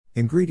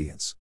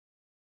Ingredients: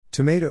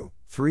 tomato,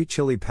 3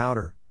 chili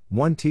powder,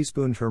 1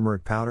 teaspoon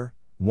turmeric powder,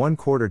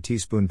 1/4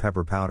 teaspoon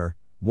pepper powder,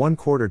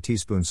 1/4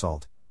 teaspoon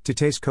salt, to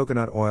taste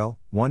coconut oil,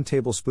 1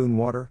 tablespoon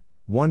water,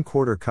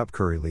 1/4 cup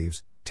curry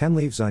leaves, 10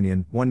 leaves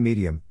onion, 1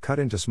 medium, cut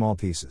into small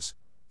pieces.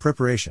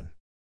 Preparation: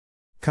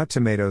 cut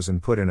tomatoes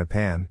and put in a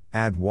pan,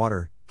 add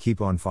water, keep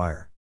on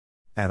fire.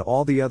 Add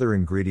all the other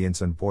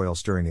ingredients and boil,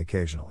 stirring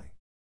occasionally.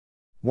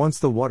 Once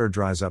the water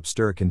dries up,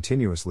 stir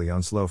continuously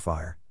on slow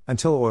fire,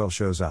 until oil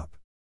shows up.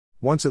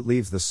 Once it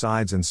leaves the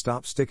sides and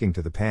stops sticking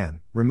to the pan,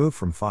 remove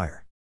from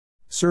fire.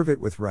 Serve it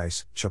with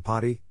rice,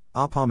 chapati,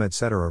 appam,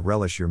 etc.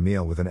 Relish your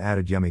meal with an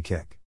added yummy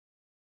kick.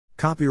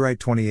 Copyright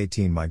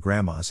 2018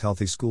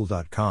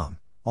 mygrandmashealthyschool.com,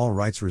 all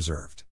rights reserved.